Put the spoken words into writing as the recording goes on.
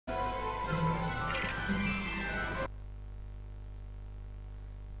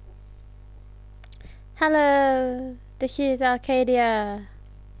Hello, this is Arcadia.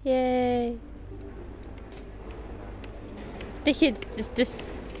 Yay. This is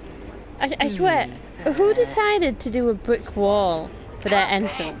just I swear, who decided to do a brick wall for their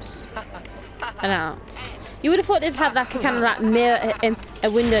entrance? And out. You would have thought they'd had like a kind of like mirror,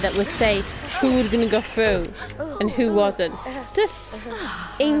 a window that would say who was gonna go through and who wasn't. Just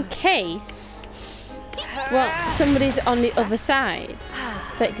in case, well, somebody's on the other side.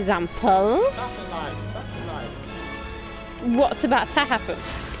 For example, what's about to happen?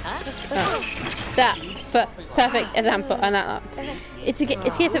 That, but perfect example, and that. It's a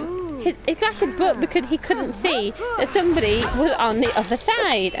case of it's actually but because he couldn't see that somebody was on the other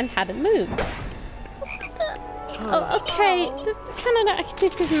side and hadn't moved. Oh, okay, that's kind of like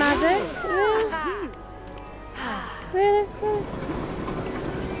stupid magic. Really?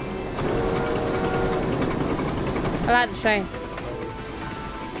 I like the train.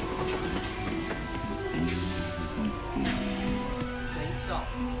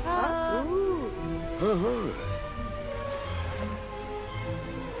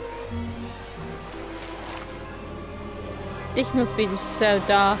 This must be just so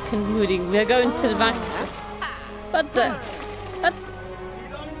dark and moody. We're going to the bank. What the? What?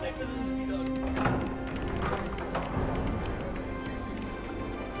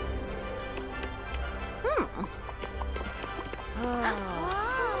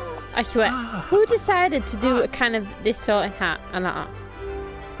 I swear, who decided to do a kind of this sort of hat and that?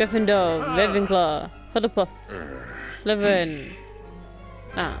 Gryffindor, Ravenclaw, Hufflepuff, Slytherin.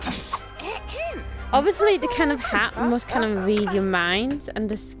 Obviously, the kind of hat must kind of read your minds and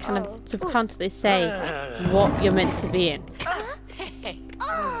just kind of subconsciously say what you're meant to be in.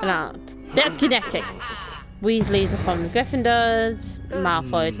 That's genetics. Weasley's are from the Gryffindors,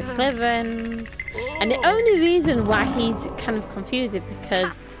 Malfoy's are Slytherins, and the only reason why he's kind of confused is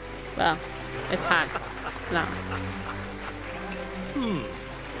because, well, it's hard. No.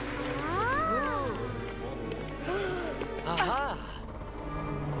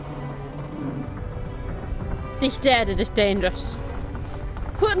 These stairs are just dangerous.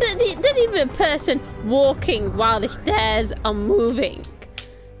 Well, not even a person walking while the stairs are moving.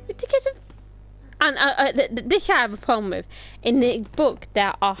 Because of, and this I have a problem with. In the book,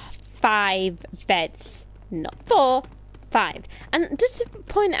 there are 5 beds, not 4, 5. And just to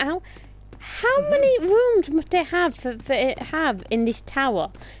point out, how many rooms must they have in this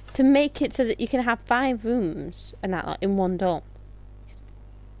tower to make it so that you can have 5 rooms and that in one dorm?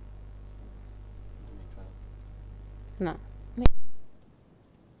 No.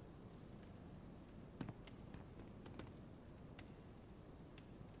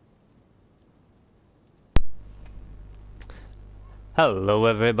 Hello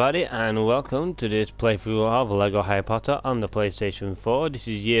everybody and welcome to this playthrough of LEGO Harry Potter on the PlayStation 4. This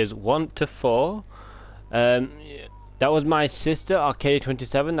is years 1 to 4. That was my sister,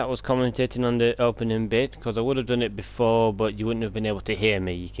 Arcadia27, that was commentating on the opening bit, because I would have done it before but you wouldn't have been able to hear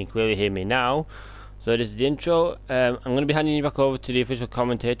me. You can clearly hear me now. So this is the intro. I'm going to be handing you back over to the official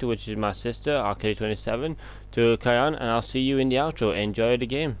commentator, which is my sister, Arcadia27, to carry on, and I'll see you in the outro. Enjoy the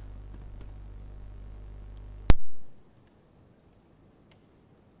game.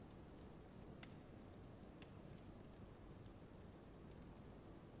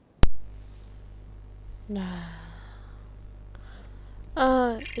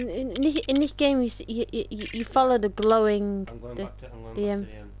 In this game, you follow the glowing,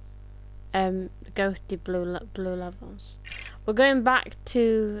 ghosty blue levels. We're going back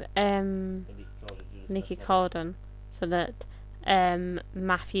to Nikki Corden so that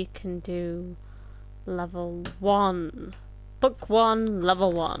Matthew can do level 1, book 1,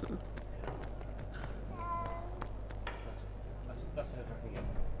 level 1.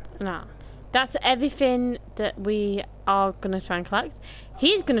 No. That's everything that we are gonna try and collect.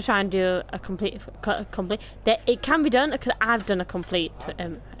 He's gonna try and do a complete. It can be done because I've done a complete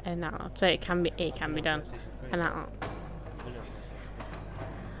now, so it can be done. And that.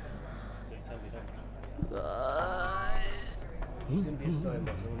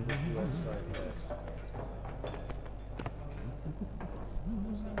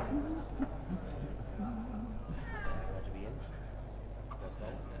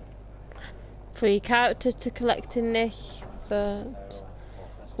 Three characters to collect in this, but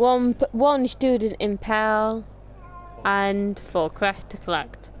one student in Pell, and 4 crests to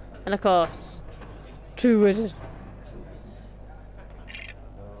collect, and of course, 2 wizards.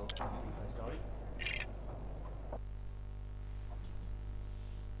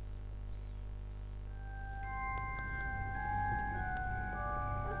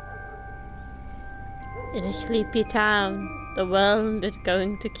 In a sleepy town. The world is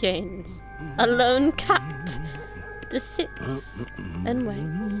going to change. A lone cat just sits and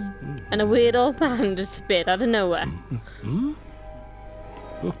waits. And a weird old man just appeared out of nowhere.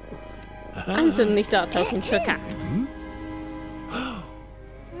 And suddenly start talking to a cat.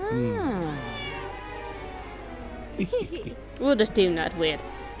 We'll just deem that weird.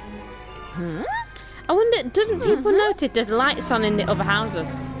 I wonder, didn't people notice there's lights on in the other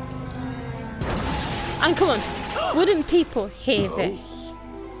houses? And come on, wouldn't people hear this?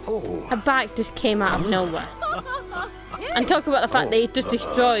 A bike just came out of nowhere. And talk about the fact that he just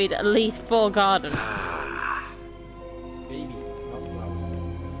destroyed at least 4 gardens.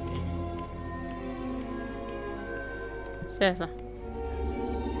 Seriously.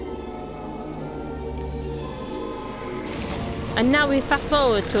 And now we fast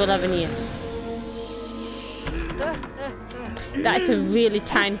forward to 11 years. That is a really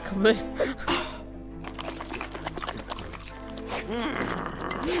tiny cupboard.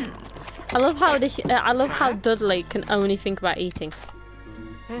 I love how this. I love how Dudley can only think about eating.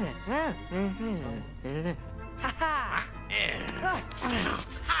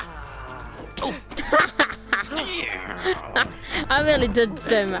 I really did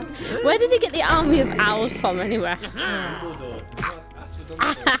so much. Where did he get the army of owls from anyway?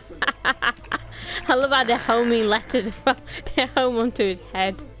 I love how they're homing letters from their home onto his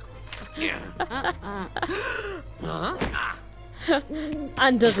head.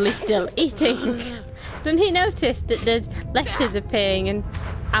 And Dudley's still eating. Doesn't he notice that there's letters appearing and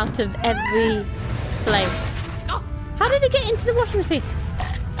out of every place? How did he get into the washing machine?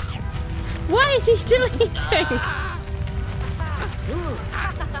 Why is he still eating?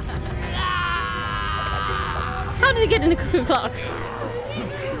 How did he get in the cooking clock?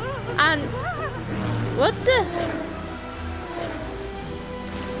 And what the?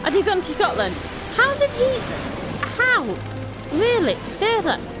 Had he gone to Scotland? How did he? How? Really?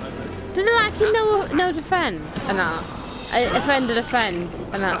 Seriously? Did he like he know a friend and that? A friend of a friend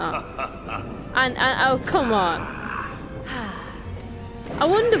and that? And oh come on! I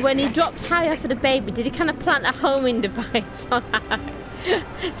wonder when he dropped higher for the baby, did he kind of plant a homing device on her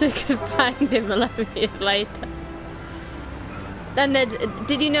so he could find him 11 years later? Then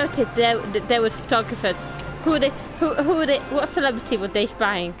did you notice there were photographers? Who were they? What celebrity were they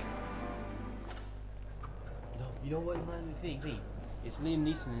spying? No, you know what thing? It's Liam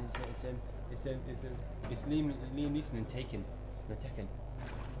Neeson. It's Liam Neeson and Taken. No, Taken.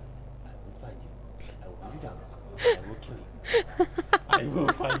 I will find you. I will hunt you down. I will kill you. I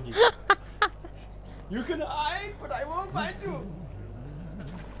will find you. You can hide, but I won't find you.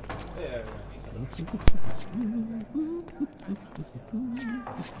 There.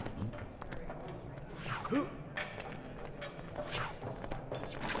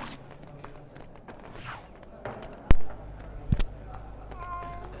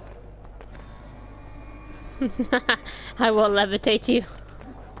 I will levitate you.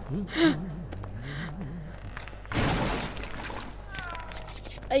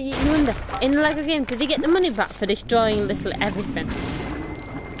 You wonder, in the Lego game, did he get the money back for destroying literally everything?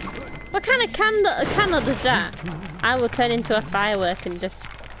 What kind of candle does that? I will turn into a firework and just...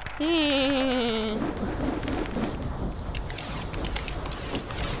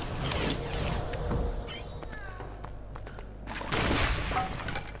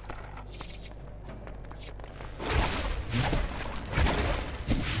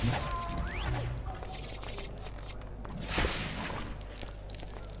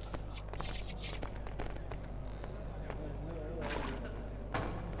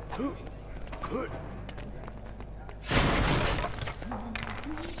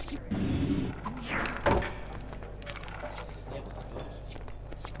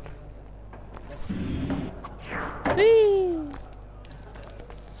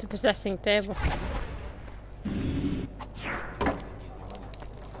 It's a possessing table.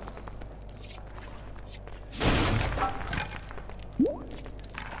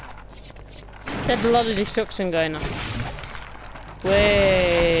 There's a lot of destruction going on.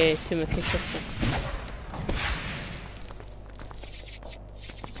 Way too much destruction.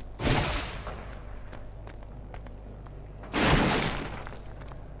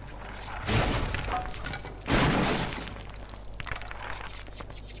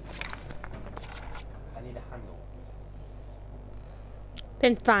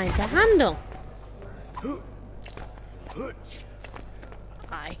 Then find the handle.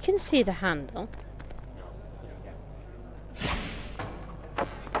 I can see the handle.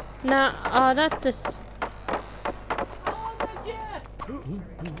 No, oh, that just...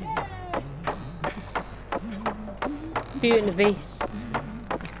 Beauty and the Beast.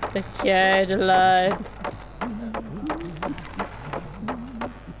 The kid alive.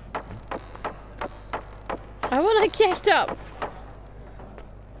 I want to get up.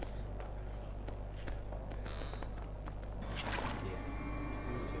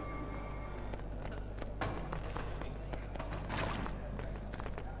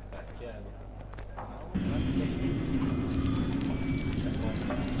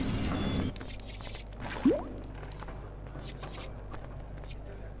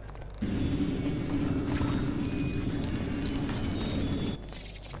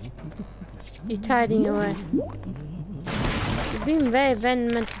 You're tidying away. You're being very, very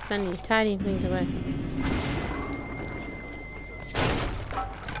mental friendly. You're tidying things away.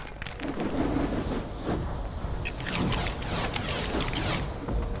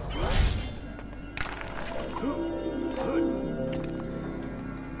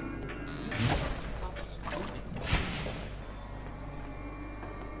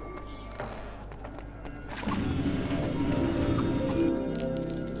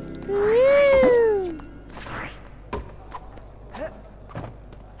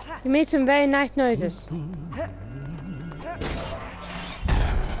 You made some very nice noises.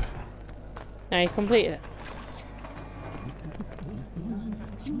 Now you completed it.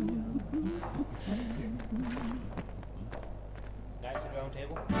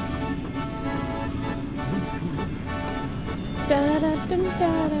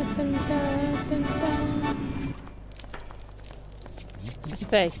 It's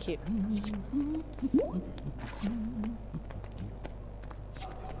very cute.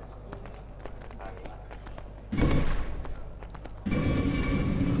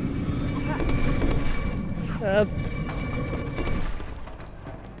 Up.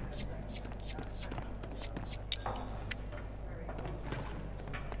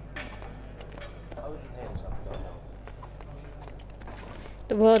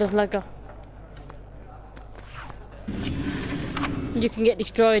 The world of Lego. You can get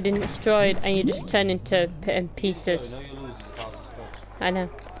destroyed and destroyed, and you just turn into pieces. I know.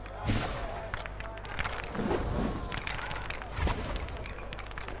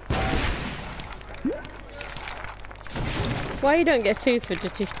 Why you don't get sued for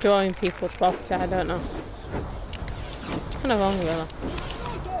just destroying people's property, I don't know. It's kind of wrong with that.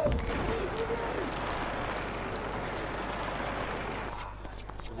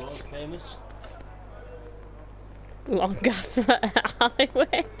 The world's famous Long gas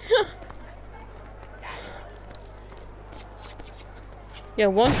alleyway. Yeah,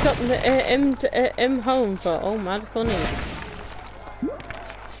 one stop home for all magical needs.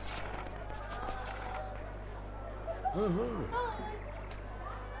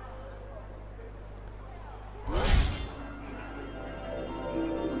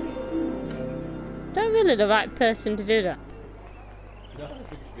 Not really the right person to do that.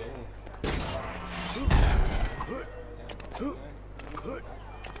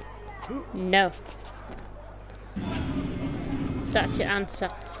 No. That's your answer.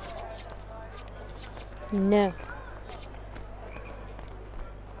 No.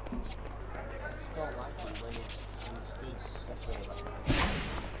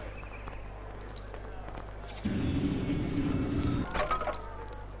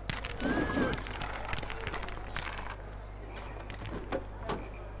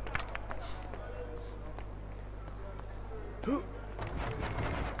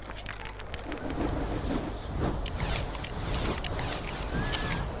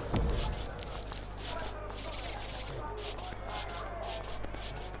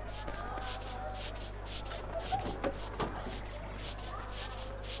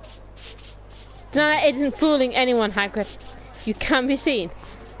 No, that isn't fooling anyone, Hagrid. You can be seen,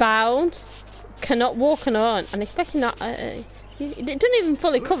 bound, cannot walk on your own, and especially not. It doesn't even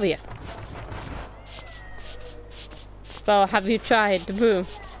fully cover you. Well, have you tried the broom?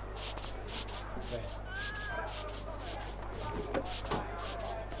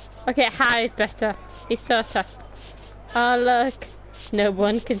 Okay, hide better. He's so tough. Oh look, no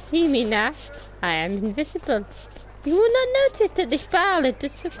one can see me now. I am invisible. You will not notice that this violet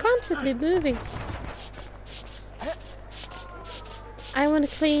is so constantly moving. I want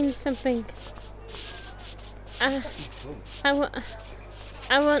to clean something. I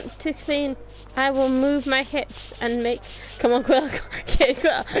want to clean. I will move my hips and make. Come on, Quill. Okay,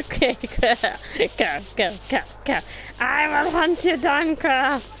 Quill. Okay, Quill. Go. I will hunt you down,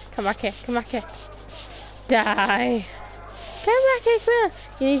 Quill. Come back here. Come back here. Die. Come back here, Quill.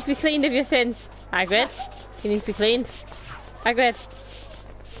 You need to be cleaned of your sins. Hagrid. You need to be cleaned. Hagrid.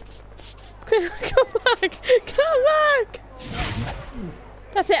 Quill, come back. Come back.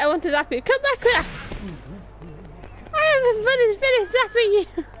 That's it. I want to zap you. Come back, Quill. I haven't finished zapping you.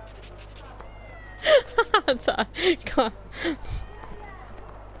 I'm sorry. Come on.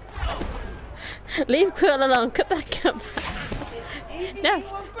 Leave Quill alone. Cut back up. No.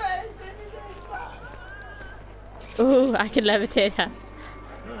 Ooh, I can levitate her.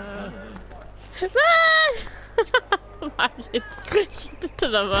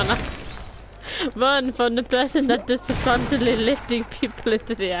 Run from the person that is constantly lifting people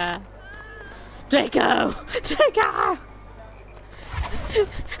into the air. Draco! Draco!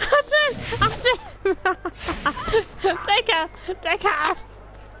 Draco! Draco!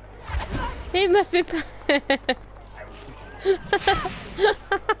 He must be.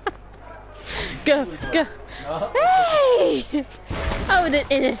 Go! Go! Hey! Oh, the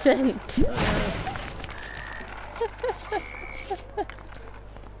innocent!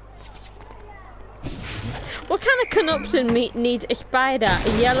 What kind of conoption needs a spider,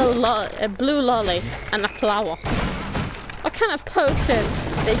 a blue lolly, and a flower? What kind of potion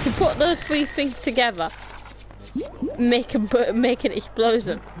that you can put those three things together, make an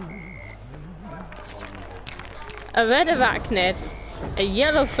explosion? A red arachnid, a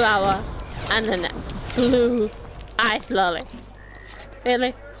yellow flower, and a blue ice lolly.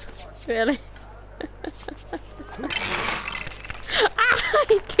 Really? Really? Ah,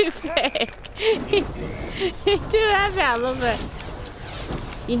 he's too big. He's too heavy. I love it.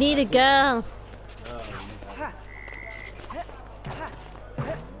 You need a girl.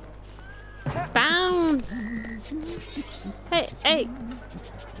 Bounce. Hey, hey.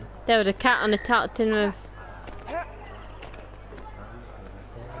 There was a cat on the top tin roof.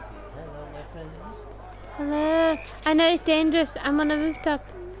 Hello. I know it's dangerous. I'm on a rooftop.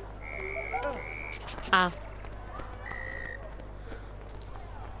 Ow.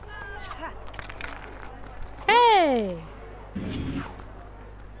 Hey!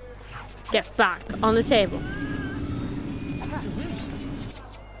 Get back on the table.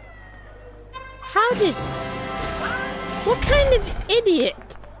 How did... What kind of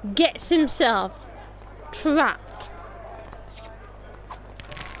idiot gets himself trapped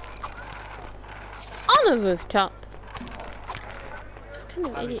on a rooftop? What kind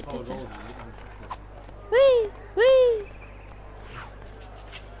of idiot did that? Whee! Whee!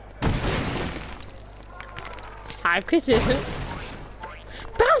 High precision.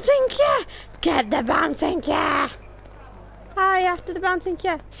 Bouncing chair! Get the bouncing chair! Hi, after the bouncing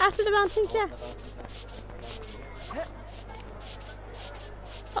chair. After the bouncing chair.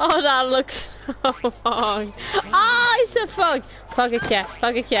 Oh, that looks so long. Ah, it's a frog. Frog a chair.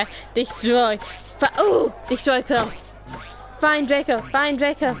 Frog a chair. Destroy. Ooh, destroy Quill. Find Draco. Find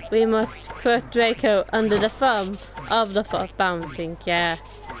Draco. We must crush Draco under the thumb of the bouncing chair.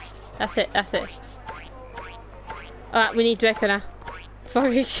 That's it. That's it. Alright, we need Draco now.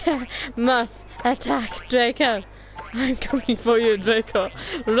 Froggy chair must attack Draco. I'm coming for you, Draco.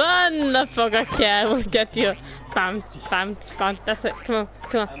 Run, the Froggy chair will get you. Bounce, bounce, bounce. That's it. Come on,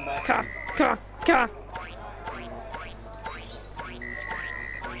 come on, come on, come on, come on.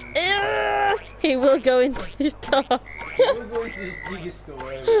 He will go into the store. He will go into this biggest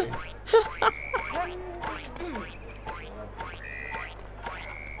store ever.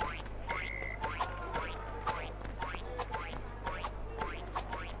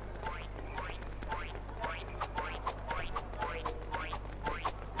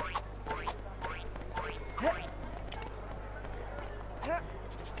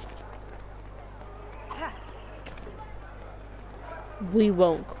 We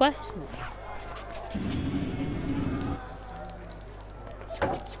won't question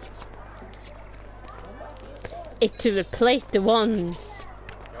it. To replace the ones.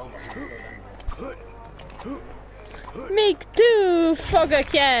 Make two Frogger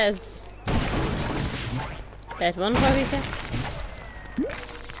cares. There's one Frogger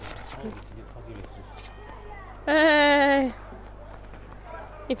care.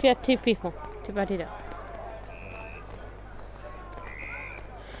 If you had two people, too bad you don't.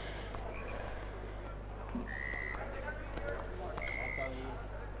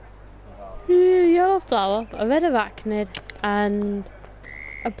 Yellow flower, a red arachnid, and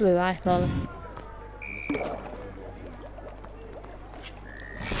a blue ice lolly.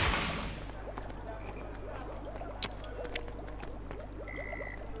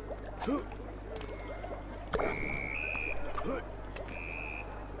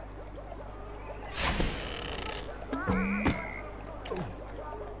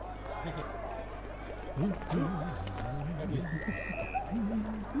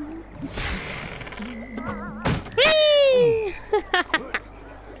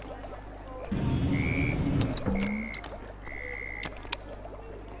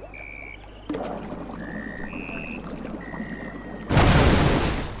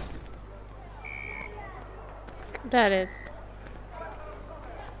 That is.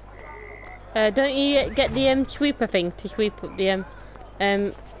 Don't you get the sweeper thing to sweep up the I'm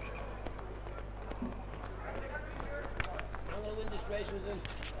gonna win this race with us.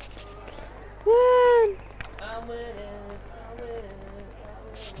 Woo! I'm winning. I'm winning.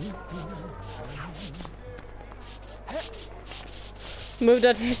 Move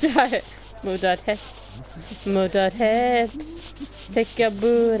that head. Move that head. Move that hips. Sick your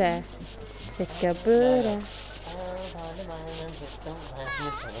booty. Sick your booty.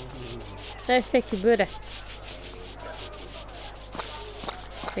 No, sick your booty.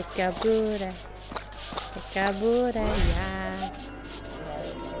 Sick your booty. Sick your booty, yeah.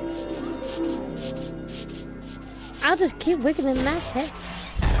 I'll just keep wiggling my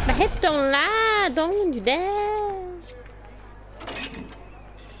hips. My hips don't lie, don't you dare.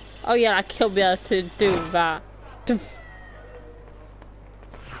 Oh yeah, I will be able to do that.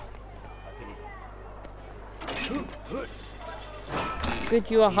 Good,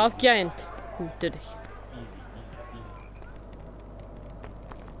 you are half giant. You did it.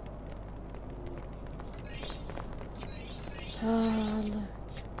 Oh,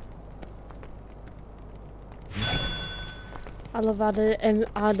 I love how the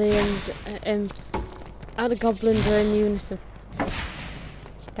goblins are in unison.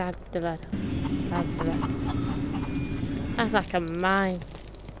 Stab the letter. Stab the letter. That's like a mine.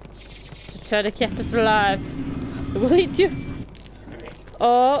 Try to keep it alive. It will eat you.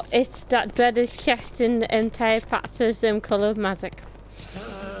 Oh, it's that dreaded cat in entire Patter's colour of magic.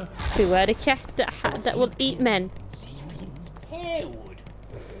 Beware the cat that will eat men.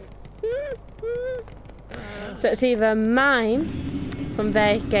 So it's either mime from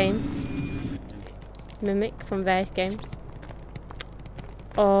various games, mimic from various games,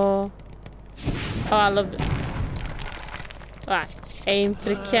 or I love it. Right, aim for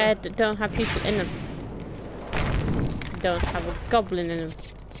the cat that don't have people in them. Don't have a goblin in them.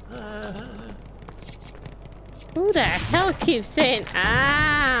 Who the hell keeps saying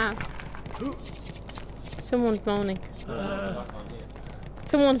ah? Someone's moaning.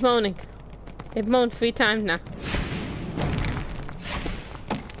 Someone's moaning. They've moaned 3 times now.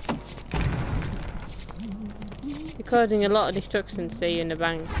 You're causing a lot of destruction, see you in the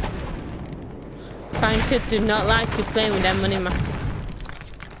bank. Fine kids do not like you playing with their money, man.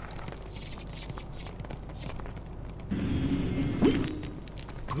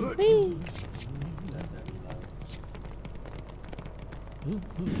 Whee!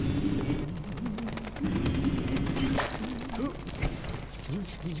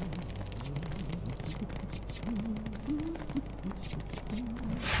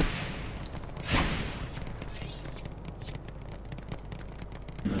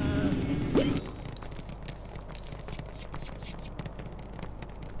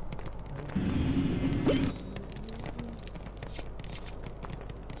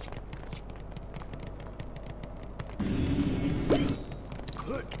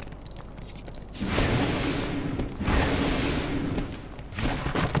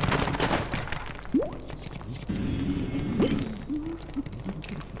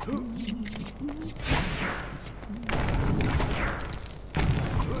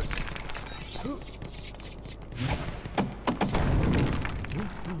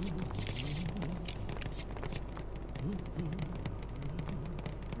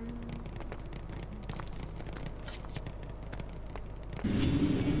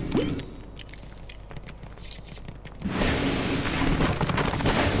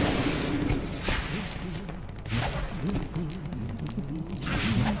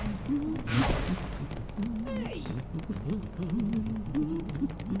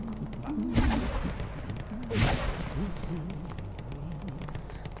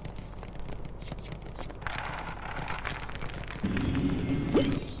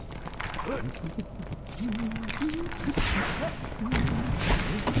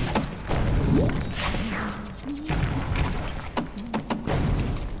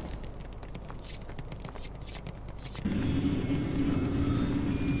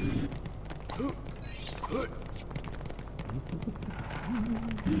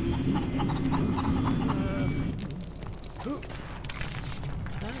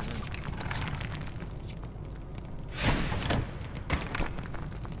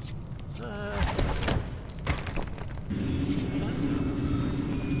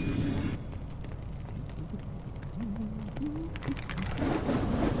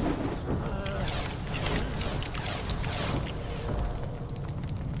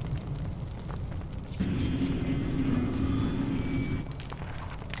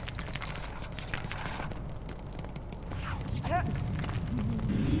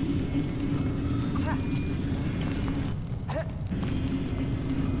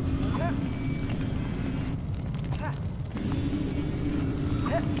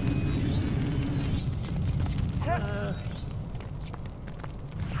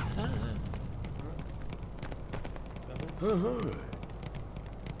 Do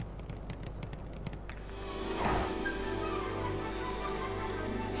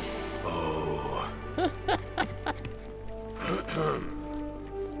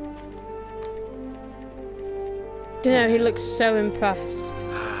you know, he looks so impressed.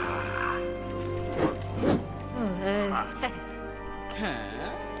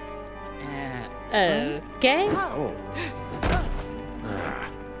 Okay.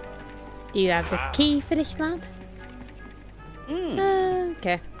 Do you have the key for this lad?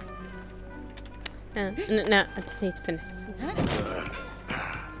 Okay. No, I just need to finish.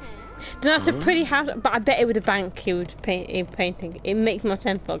 That's a pretty house, but I bet it with a bank he would paint painting. It makes more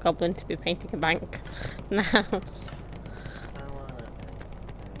sense for a goblin to be painting a bank than a house.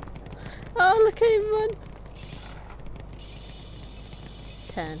 Oh, look at him run.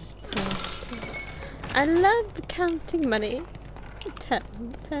 10, 10, 10. I love counting money. 10,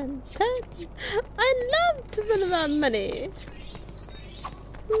 10, 10. I love to run around money.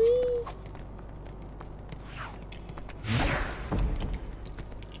 Whee.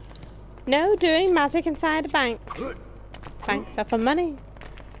 No doing magic inside a bank. Banks are for money.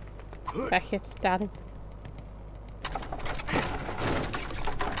 Beckett, darling.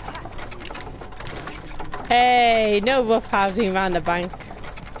 Hey, no roughhousing around the bank.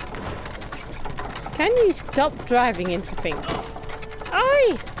 Can you stop driving into things?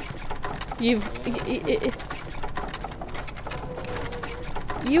 Oi! You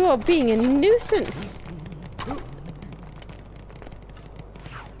are being a nuisance.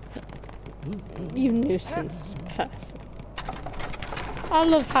 You nuisance person. I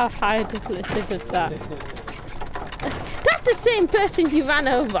love how high I just delivered that. That's the same person you ran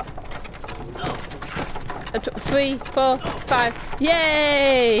over. 3, 4, 5.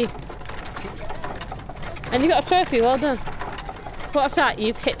 Yay! And you got a trophy. Well done. What's that?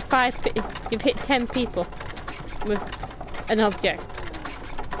 You've hit 10 people with an object.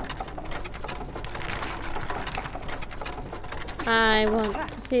 I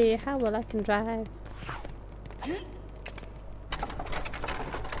want to see how well I can drive.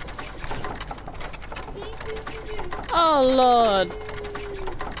 Oh Lord!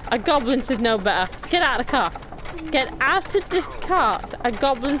 A goblin should know better. Get out of the car. Get out of the cart. A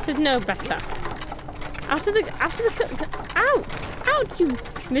goblin should know better. Out of the out! Out, you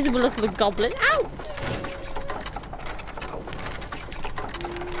miserable little goblin! Out!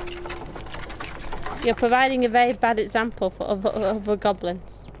 You're providing a very bad example for other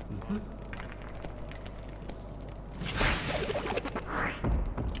goblins.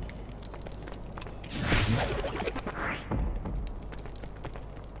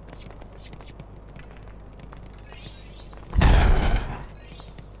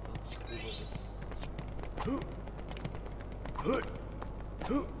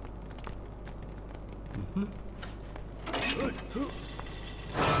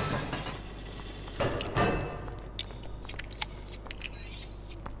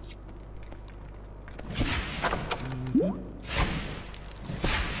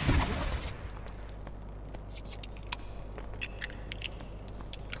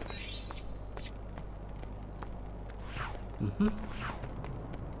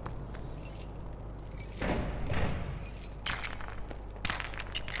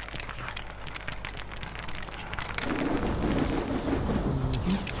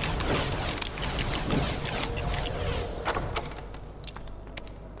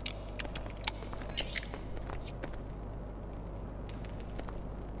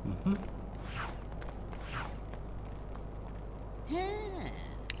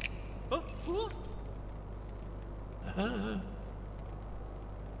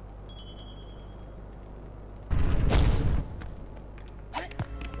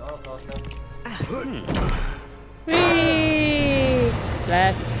 Whee!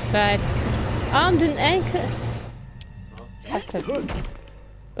 Left, right. Armed and anchor.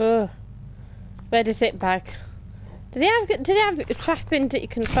 Oh, where to sit back? Did he have a trapping that you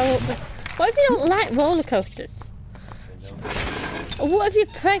control? What if you don't like roller coasters? Or what if you're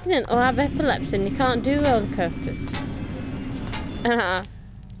pregnant or have epilepsy and you can't do roller coasters? I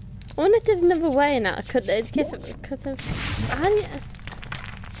wonder if there's another way in that. Because of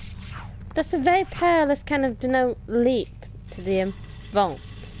that's a very perilous kind of, leap to the vault.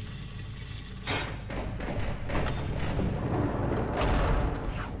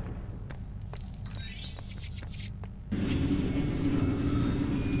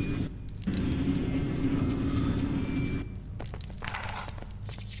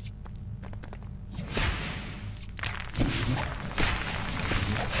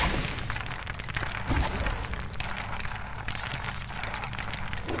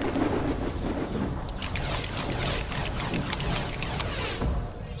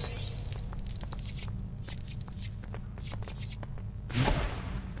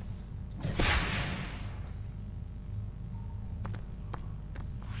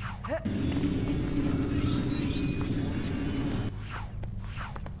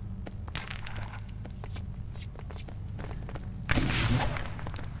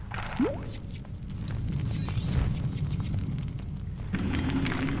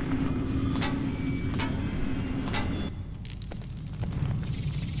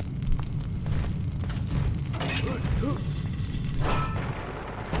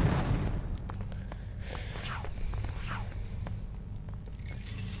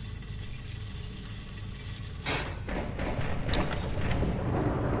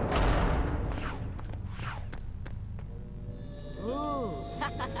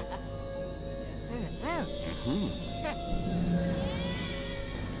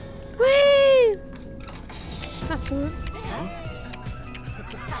 Whee! That's all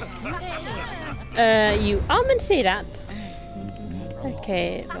right. You almond see that?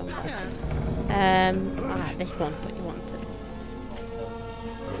 Okay, wrong one. This one, what you wanted.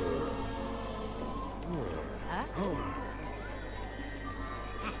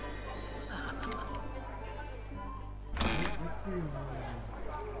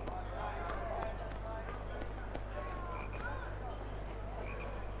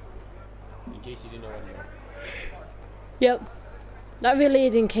 In case you didn't know anyway. Yep. That really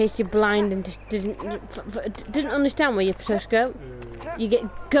is in case you're blind and just didn't understand where you're supposed to go. You get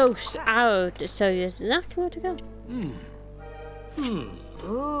ghosts out, so you're exactly where to go.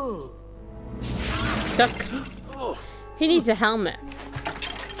 Duck. He needs a helmet.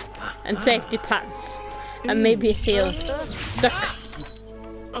 And safety pants. And maybe a seal. Duck.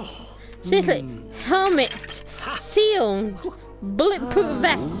 Seriously, helmet, seal, bulletproof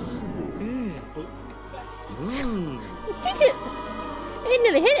vest. Did it? He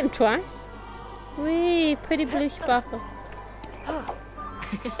nearly hit him twice. Wee, pretty blue sparkles.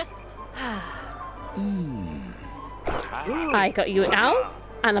 I got you an owl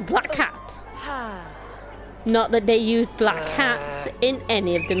and a black cat. Not that they use black hats in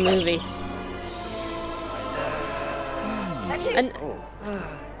any of the movies. And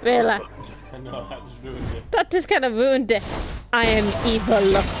really, I know, that just ruined it. that just kind of ruined it. I am evil.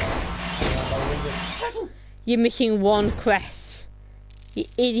 Look, you're missing one crest. You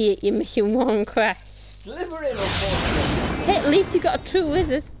idiot, you're missing one crest. Slivering, unfortunately. Hey, at least you got a true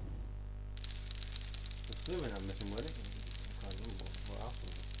wizard. Slivering, I'm missing with it. I can't remember what else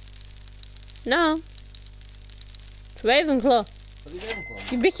was No. It's Ravenclaw. it. Was it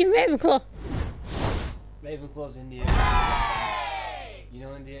Ravenclaw? You're missing Ravenclaw. Ravenclaw's in the you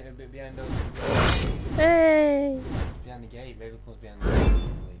know, in the bit behind those. Hey. Behind the gate. Ravenclaw's behind the gate,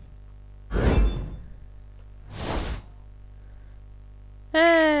 I believe.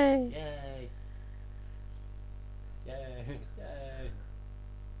 Hey. Yay! Yay! Yay!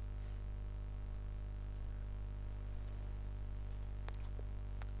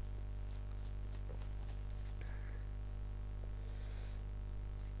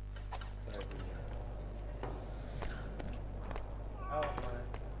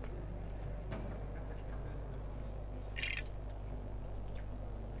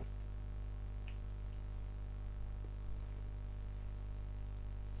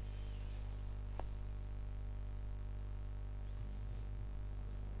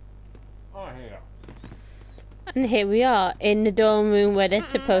 Oh, here. And here we are in the dorm room where there's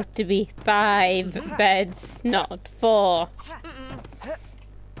supposed to be 5 beds, not 4. I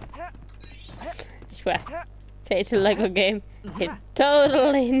swear, it's a Lego game. It's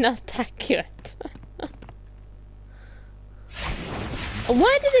totally not accurate.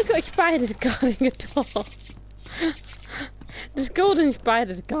 Why did they got spiders guarding a door? There's golden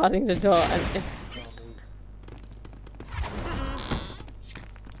spiders guarding the door.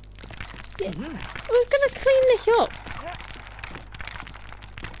 And we're gonna clean this up.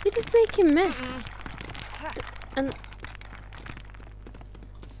 You're just making mess. And I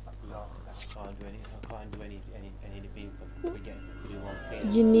can't do any of the things because we get to do one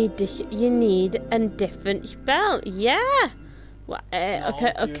thing. you need this. You need a different spell. Yeah. Well, No,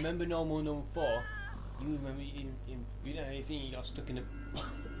 okay. You Okay. remember normal number 4? You remember you don't know anything. You got stuck in a.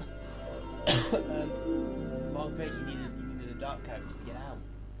 Margaret, you needed a dark character to get out.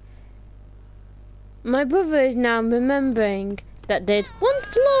 My brother is now remembering that there's one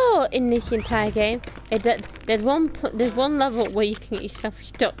flaw in this entire game. Is that there's one level where you can get yourself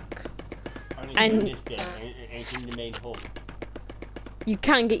stuck. Only And- in this bit, and it's in the main hub. You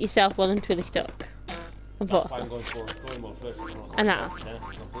can get yourself well and truly stuck. That's why I'm Unfortunately. going for story mode first. I know.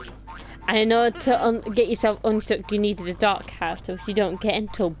 And in order to get yourself unstuck, you needed a dark house, which you don't get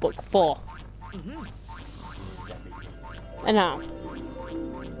until book 4. I know.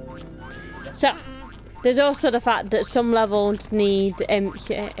 So, There's also the fact that some levels need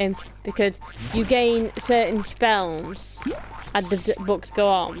because you gain certain spells as the books go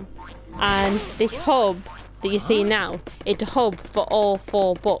on, and this hub that you see now, it's a hub for all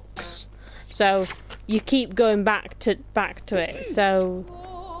 4 books. So you keep going back to it. So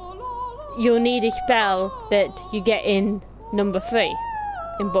you'll need a spell that you get in number 3,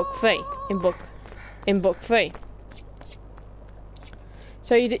 in book 3, in book 3.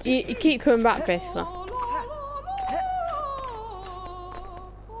 So you keep coming back basically.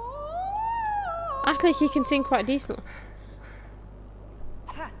 Actually, she can sing quite decently.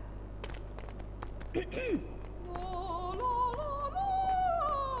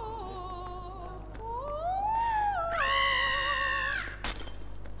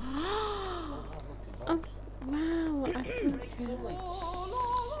 Oh, wow.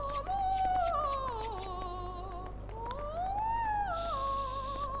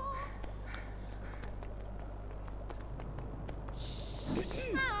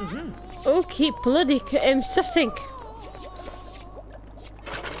 Oh, keep bloody sussing.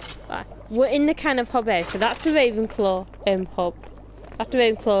 Right. We're in the kind of hub area, so that's the Ravenclaw hub. That's the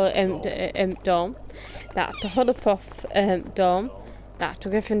Ravenclaw dome. That's the Hufflepuff dome. That's the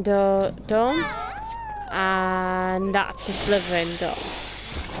Gryffindor dome. And that's the Slytherin dome.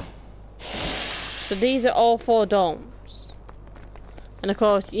 So these are all 4 domes. And of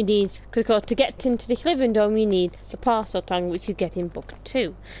course you need, to get into the Slytherin dome you need the parcel tongue, which you get in book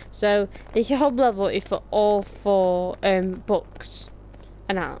 2. So this hub level is for all 4 books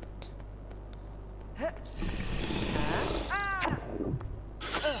and out.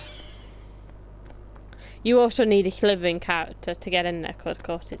 You also need a Slytherin character to get in there, because of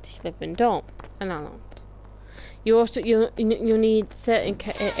course it's a Slytherin dome and out. You also you need certain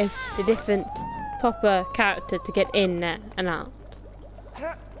the different proper character to get in there and out.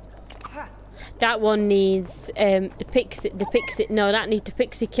 That one needs that needs the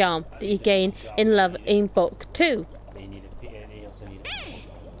pixie charm that you gain in book 2.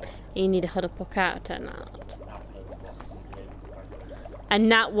 You need a Hufflepuff character and out.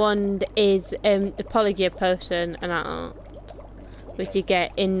 And that one is the Polygear potion and out, which you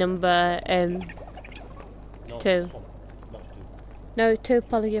get in number 2. No, 2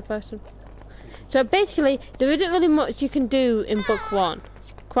 Polygear potion. So basically, there isn't really much you can do in book 1.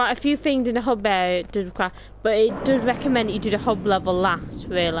 Quite a few things in the hub area do require, but it does recommend that you do the hub level last,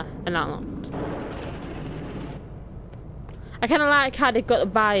 really, and not lot. I kind of like how they've got the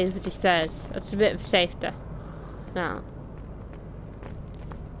barriers with the stairs. That's a bit of safety. Now,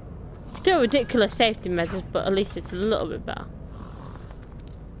 still ridiculous safety measures, but at least it's a little bit better.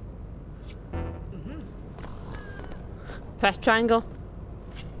 Press triangle.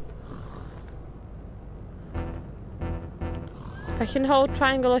 I can hold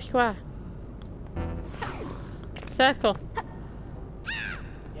triangle or square. Circle.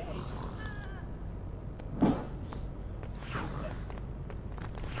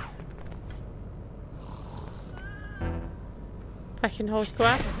 Press and hold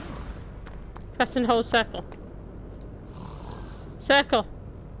square. Press and hold circle. Circle.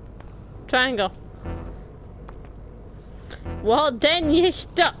 Triangle. Well, then you're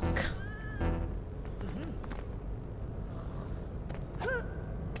stuck.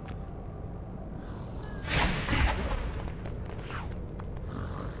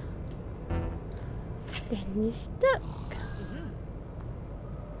 Then you're stuck.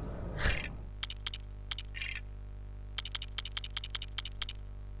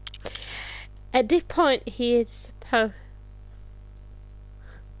 At this point, he is supposed.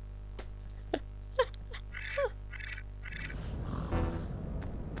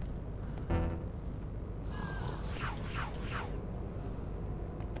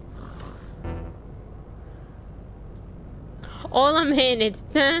 All I'm hearing is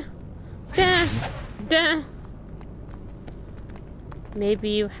da, da, da. Maybe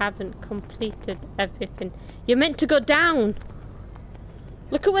you haven't completed everything. You're meant to go down.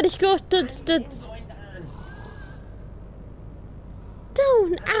 Look at where this girl stood. Don't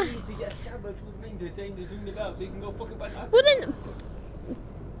Well then,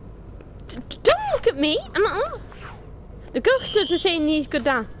 don't look at me. I'm not. The ghost stood to say you need to go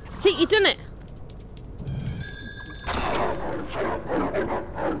down. See, you done it.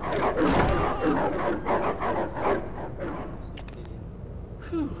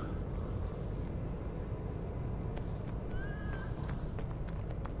 Whew.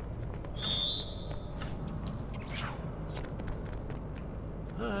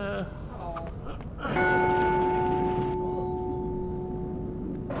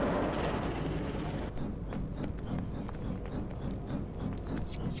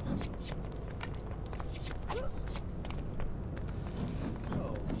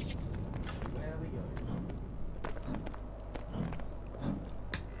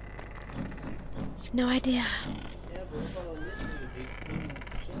 No idea.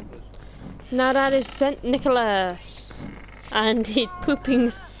 Now that is St. Nicholas. And he's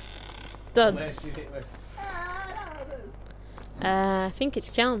pooping studs. I think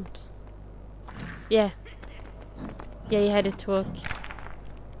it's charmed. Yeah. Yeah, you headed to work.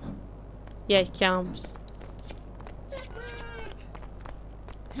 Yeah, charms.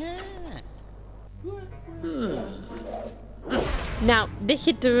 Now, this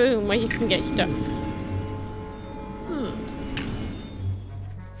is the room where you can get stuck.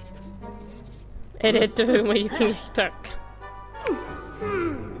 It is the room where you can get stuck.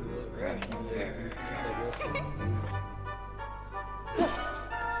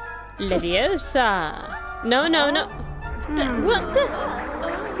 Leviosa! No, no, no. What the?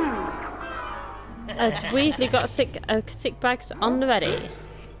 Weasley got sick bags on the ready.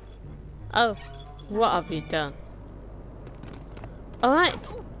 Oh, what have you done?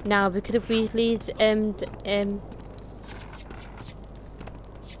 Alright, now because of Weasley's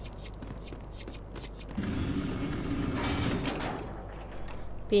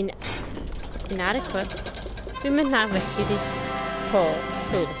being inadequate, we must now rescue these poor,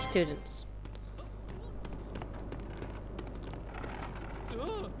 foolish students.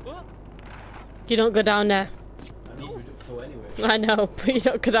 You don't go down there. I know, but you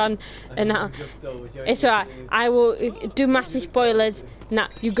don't go down and now. It's alright. I will do massive spoilers. Now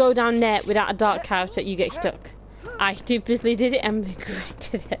you go down there without a dark character, you get stuck. I stupidly did it and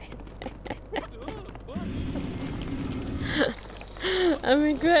regretted it. I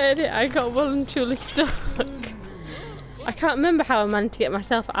regretted it. I got voluntarily stuck. I can't remember how I managed to get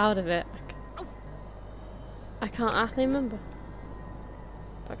myself out of it. I can't actually remember.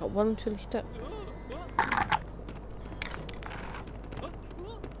 I got voluntarily stuck.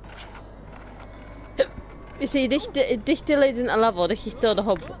 You see, this still isn't a level. This is still the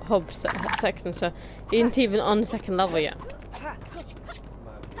hub section, so it isn't even on the second level yet.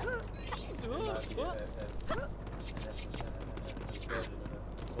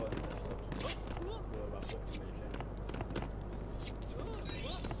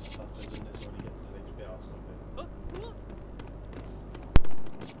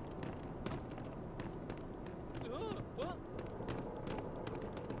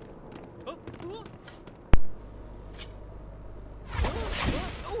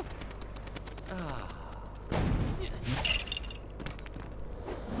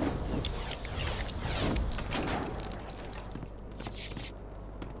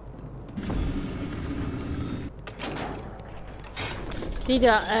 These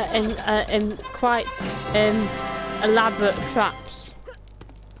are quite elaborate traps.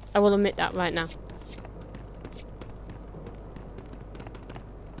 I will admit that right now.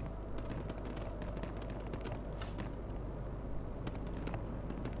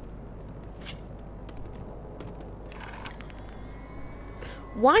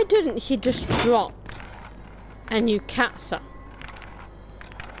 Why didn't she just drop and you catch her?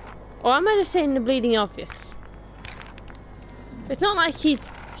 Or am I just saying the bleeding obvious? It's not like she's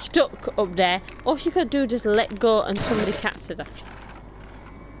stuck up there. All she could do is just let go and somebody catches her.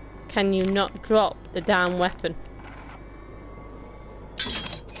 Can you not drop the damn weapon?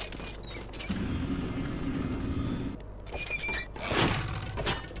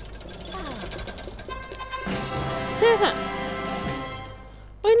 Say that.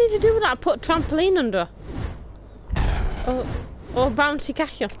 What do you need to do with that? Put a trampoline under her. Or a bouncy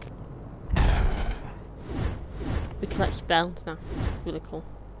castle. We collect spells now. Really cool.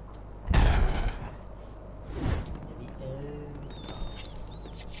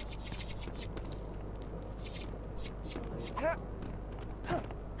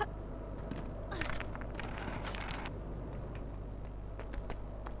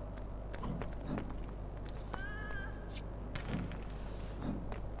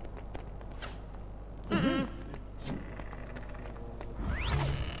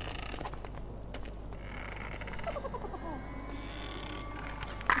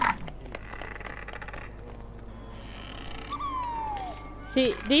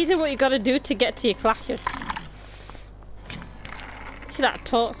 See, these are what you gotta do to get to your classes. See that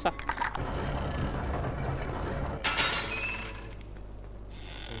torture.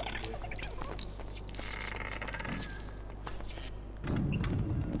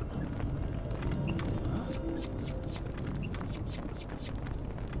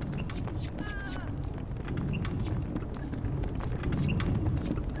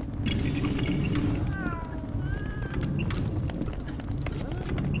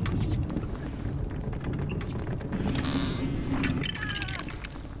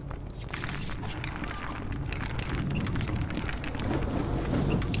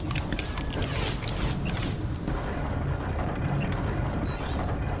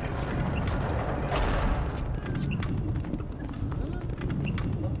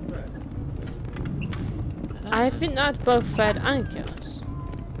 I think that's both Fred and Chaos.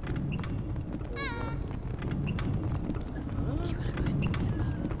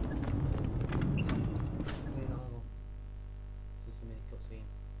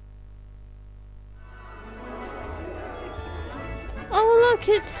 Oh look,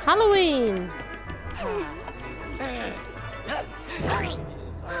 it's Halloween!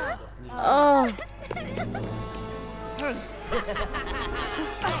 Oh.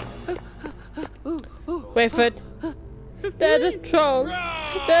 Wayford, there's a troll.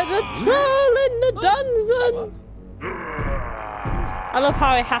 There's a troll in the dungeon. I love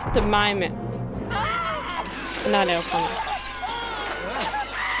how I have to mime it. No, no, come on.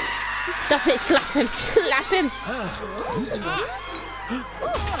 That's it, slap him, slap him.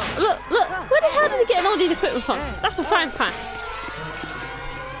 Look, where the hell did he get all these equipment from? That's a frying pan.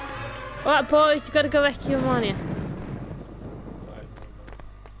 Alright boys, you gotta go rescue Amania.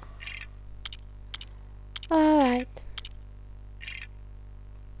 Alright.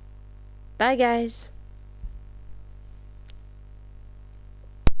 Bye guys.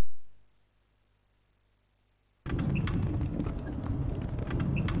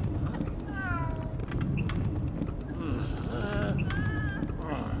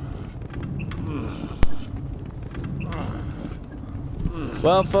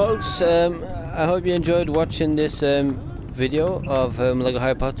 Well folks, I hope you enjoyed watching this video of LEGO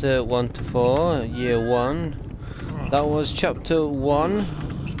Harry Potter 1 to 4 Year 1. That was chapter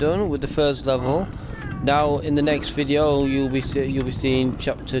 1 done with the first level. Now in the next video you'll be seeing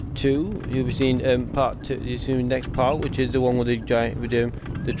chapter 2. You'll be seeing part 2. You'll see the next part, which is the one with the giant, with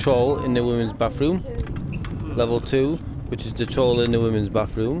the troll in the women's bathroom. Level 2, which is the troll in the women's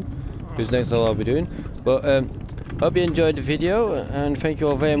bathroom. Who's next level I'll be doing. But hope you enjoyed the video, and thank you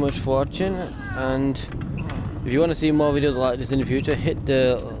all very much for watching. And if you want to see more videos like this in the future, hit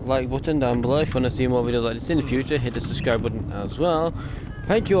the like button down below. If you want to see more videos like this in the future, hit the subscribe button as well.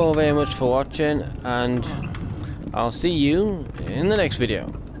 Thank you all very much for watching, and I'll see you in the next video.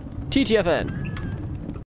 TTFN!